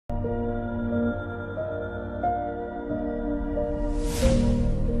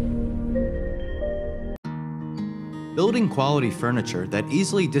Building quality furniture that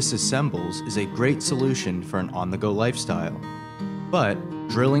easily disassembles is a great solution for an on-the-go lifestyle. But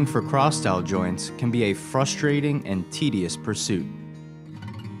drilling for cross-style joints can be a frustrating and tedious pursuit.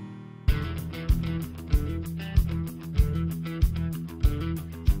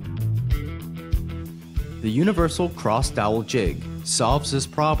 The universal cross-dowel jig solves this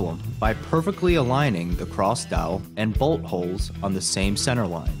problem by perfectly aligning the cross-dowel and bolt holes on the same center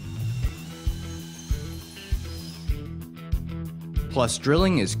line. Plus,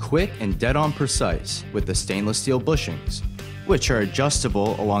 drilling is quick and dead-on precise with the stainless steel bushings, which are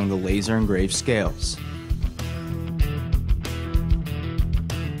adjustable along the laser engraved scales.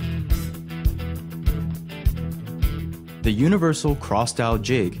 The universal cross-dowel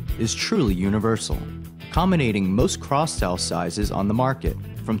jig is truly universal, accommodating most cross-dowel sizes on the market,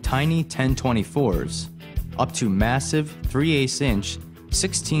 from tiny 1024s up to massive 3/8 inch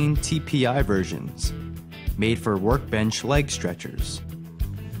 16 TPI versions, made for workbench leg stretchers.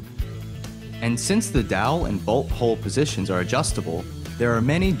 And since the dowel and bolt hole positions are adjustable, there are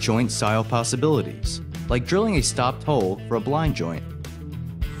many joint style possibilities, like drilling a stopped hole for a blind joint.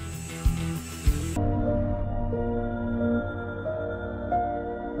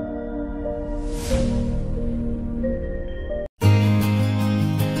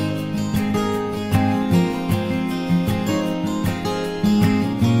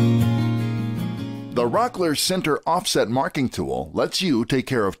 The Rockler Center Offset Marking Tool lets you take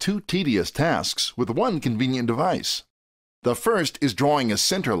care of two tedious tasks with one convenient device. The first is drawing a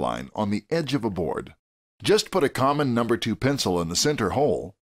center line on the edge of a board. Just put a common number 2 pencil in the center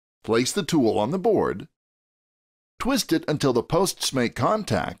hole, place the tool on the board, twist it until the posts make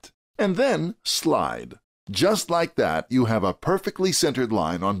contact, and then slide. Just like that, you have a perfectly centered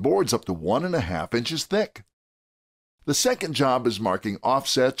line on boards up to 1.5 inches thick. The second job is marking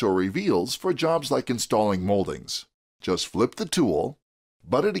offsets or reveals for jobs like installing moldings. Just flip the tool,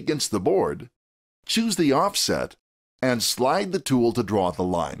 butt it against the board, choose the offset, and slide the tool to draw the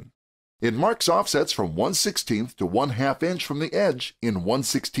line. It marks offsets from 1/16 to 1/2 inch from the edge in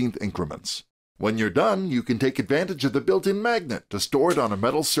 1/16 increments. When you're done, you can take advantage of the built-in magnet to store it on a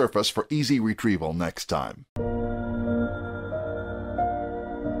metal surface for easy retrieval next time.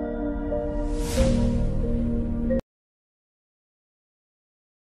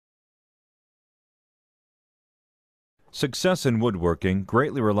 Success in woodworking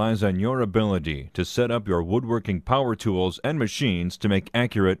greatly relies on your ability to set up your woodworking power tools and machines to make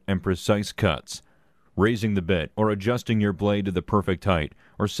accurate and precise cuts. Raising the bit or adjusting your blade to the perfect height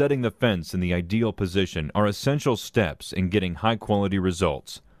or setting the fence in the ideal position are essential steps in getting high-quality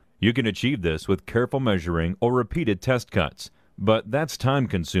results. You can achieve this with careful measuring or repeated test cuts, but that's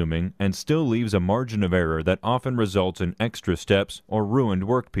time-consuming and still leaves a margin of error that often results in extra steps or ruined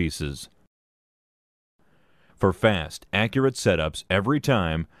workpieces. For fast, accurate setups every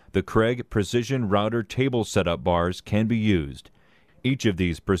time, the Craig Precision Router Table Setup Bars can be used. Each of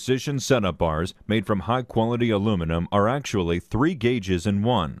these precision setup bars, made from high-quality aluminum, are actually 3 gauges in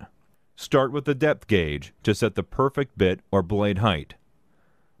one. Start with the depth gauge to set the perfect bit or blade height.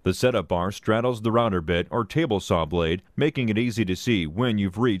 The setup bar straddles the router bit or table saw blade, making it easy to see when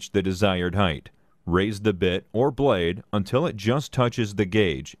you've reached the desired height. Raise the bit or blade until it just touches the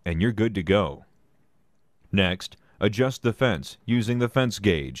gauge, and you're good to go. Next, adjust the fence using the fence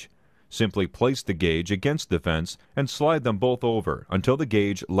gauge. Simply place the gauge against the fence and slide them both over until the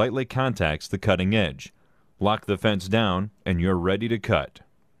gauge lightly contacts the cutting edge. Lock the fence down and you're ready to cut.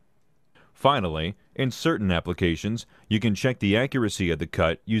 Finally, in certain applications, you can check the accuracy of the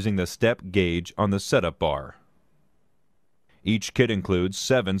cut using the step gauge on the setup bar. Each kit includes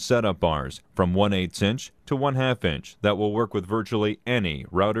 7 setup bars from 1/8 inch to 1/2 inch that will work with virtually any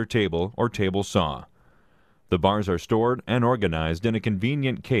router table or table saw. The bars are stored and organized in a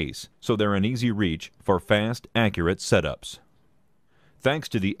convenient case, so they're in easy reach for fast, accurate setups. Thanks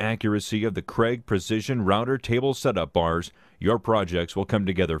to the accuracy of the Craig Precision Router Table Setup Bars, your projects will come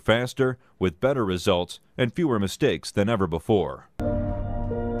together faster, with better results, and fewer mistakes than ever before.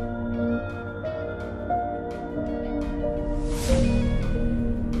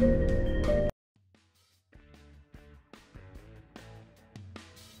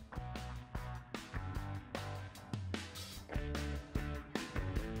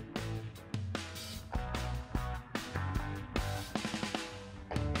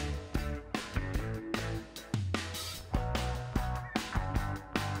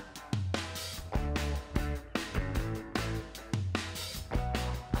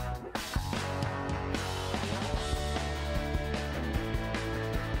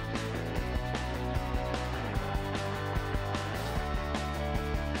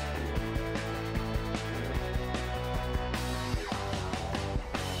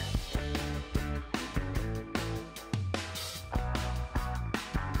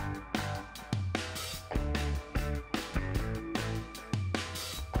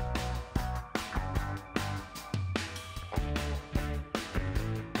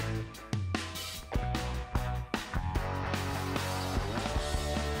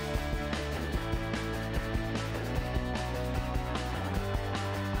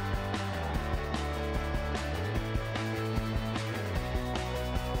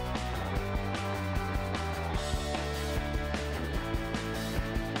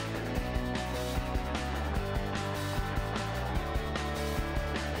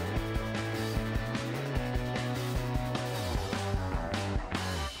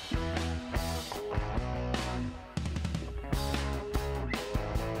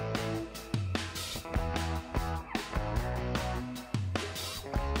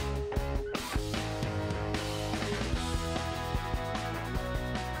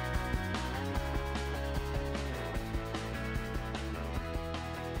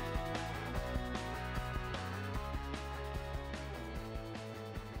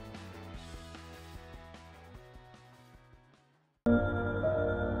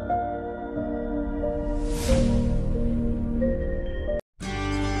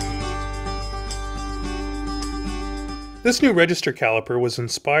 This new register caliper was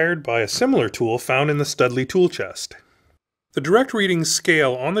inspired by a similar tool found in the Studley tool chest. The direct reading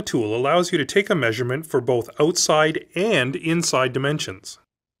scale on the tool allows you to take a measurement for both outside and inside dimensions.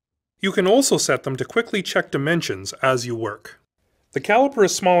 You can also set them to quickly check dimensions as you work. The caliper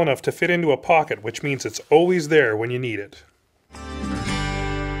is small enough to fit into a pocket, which means it's always there when you need it.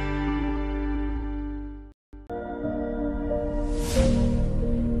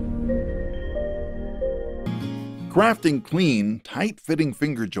 Crafting clean, tight-fitting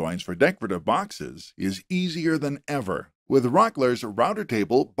finger joints for decorative boxes is easier than ever with Rockler's router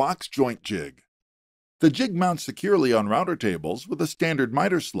table box joint jig. The jig mounts securely on router tables with a standard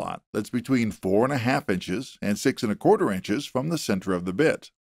miter slot that's between 4.5 inches and 6.25 inches from the center of the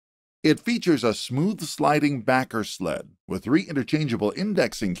bit. It features a smooth sliding backer sled with 3 interchangeable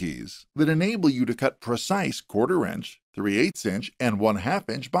indexing keys that enable you to cut precise 1/4 inch, 3/8 inch, and 1/2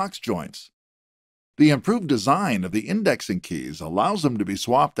 inch box joints. The improved design of the indexing keys allows them to be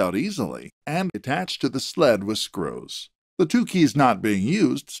swapped out easily and attached to the sled with screws. The 2 keys not being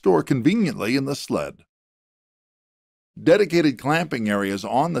used store conveniently in the sled. Dedicated clamping areas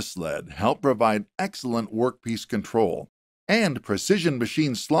on the sled help provide excellent workpiece control, and precision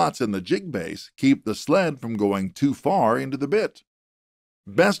machine slots in the jig base keep the sled from going too far into the bit.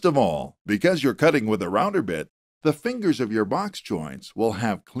 Best of all, because you're cutting with a router bit, the fingers of your box joints will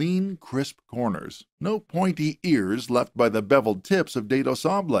have clean, crisp corners, no pointy ears left by the beveled tips of dado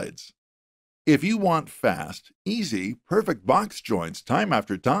saw blades. If you want fast, easy, perfect box joints time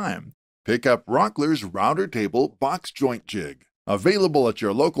after time, pick up Rockler's router table box joint jig, available at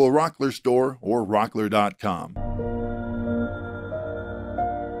your local Rockler store or rockler.com.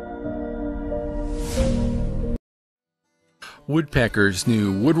 Woodpecker's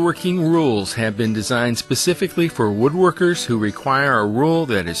new woodworking rules have been designed specifically for woodworkers who require a rule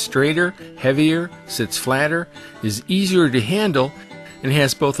that is straighter, heavier, sits flatter, is easier to handle, and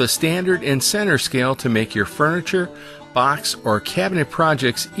has both a standard and center scale to make your furniture, box, or cabinet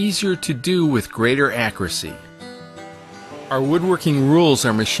projects easier to do with greater accuracy. Our woodworking rules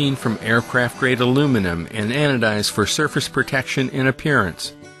are machined from aircraft-grade aluminum and anodized for surface protection and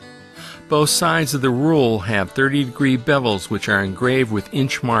appearance. Both sides of the rule have 30-degree bevels which are engraved with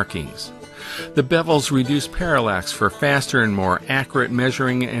inch markings. The bevels reduce parallax for faster and more accurate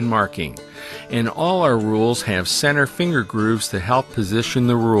measuring and marking, and all our rules have center finger grooves to help position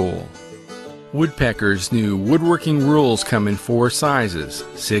the rule. Woodpecker's new woodworking rules come in 4 sizes: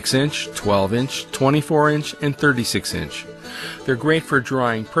 6-inch, 12-inch, 24-inch, and 36-inch. They're great for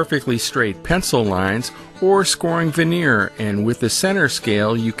drawing perfectly straight pencil lines or scoring veneer, and with the center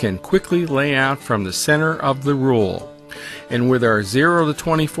scale you can quickly lay out from the center of the rule. And with our 0 to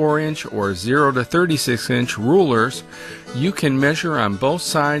 24-inch or 0 to 36-inch rulers, you can measure on both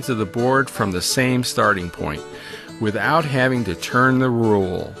sides of the board from the same starting point without having to turn the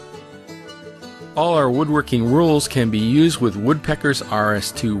rule. All our woodworking rules can be used with Woodpecker's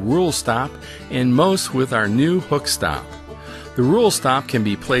RS2 rule stop and most with our new hook stop. The rule stop can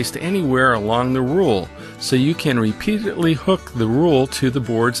be placed anywhere along the rule, so you can repeatedly hook the rule to the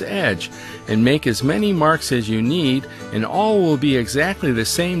board's edge and make as many marks as you need, and all will be exactly the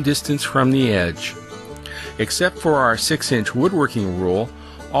same distance from the edge. Except for our 6-inch woodworking rule,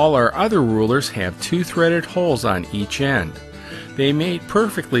 all our other rulers have 2 threaded holes on each end. They mate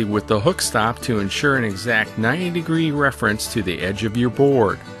perfectly with the hook stop to ensure an exact 90-degree reference to the edge of your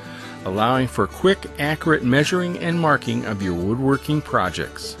board, allowing for quick, accurate measuring and marking of your woodworking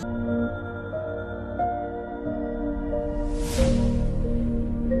projects.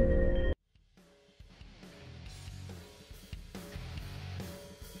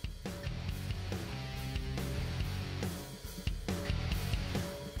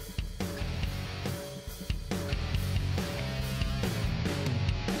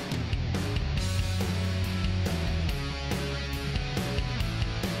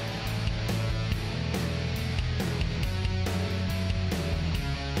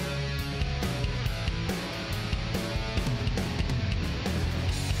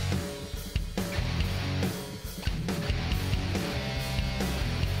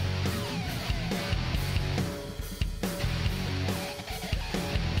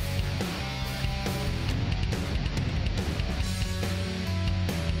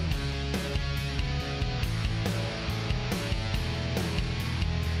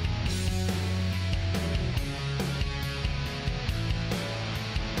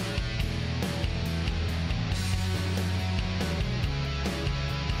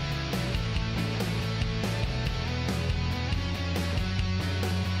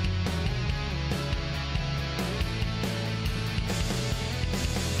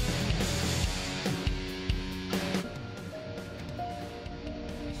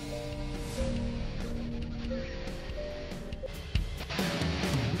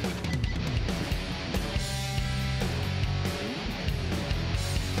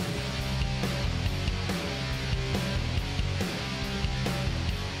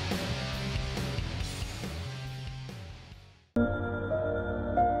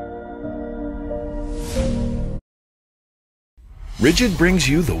 Rigid brings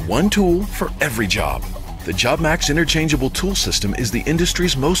you the one tool for every job. The JobMax interchangeable tool system is the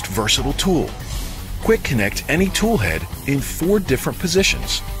industry's most versatile tool. Quick connect any tool head in 4 different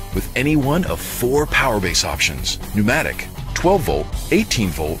positions with any one of 4 power base options: pneumatic, 12 volt, 18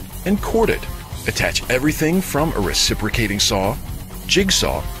 volt, and corded. Attach everything from a reciprocating saw,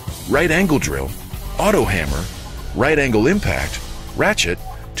 jigsaw, right angle drill, auto hammer, right angle impact, ratchet,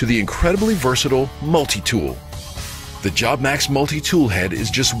 to the incredibly versatile multi-tool. The JobMax multi-tool head is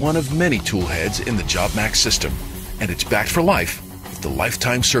just one of many tool heads in the JobMax system, and it's backed for life with the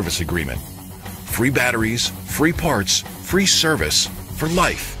lifetime service agreement. Free batteries, free parts, free service for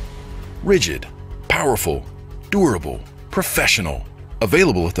life. Rigid, powerful, durable, professional.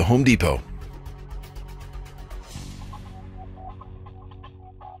 Available at the Home Depot.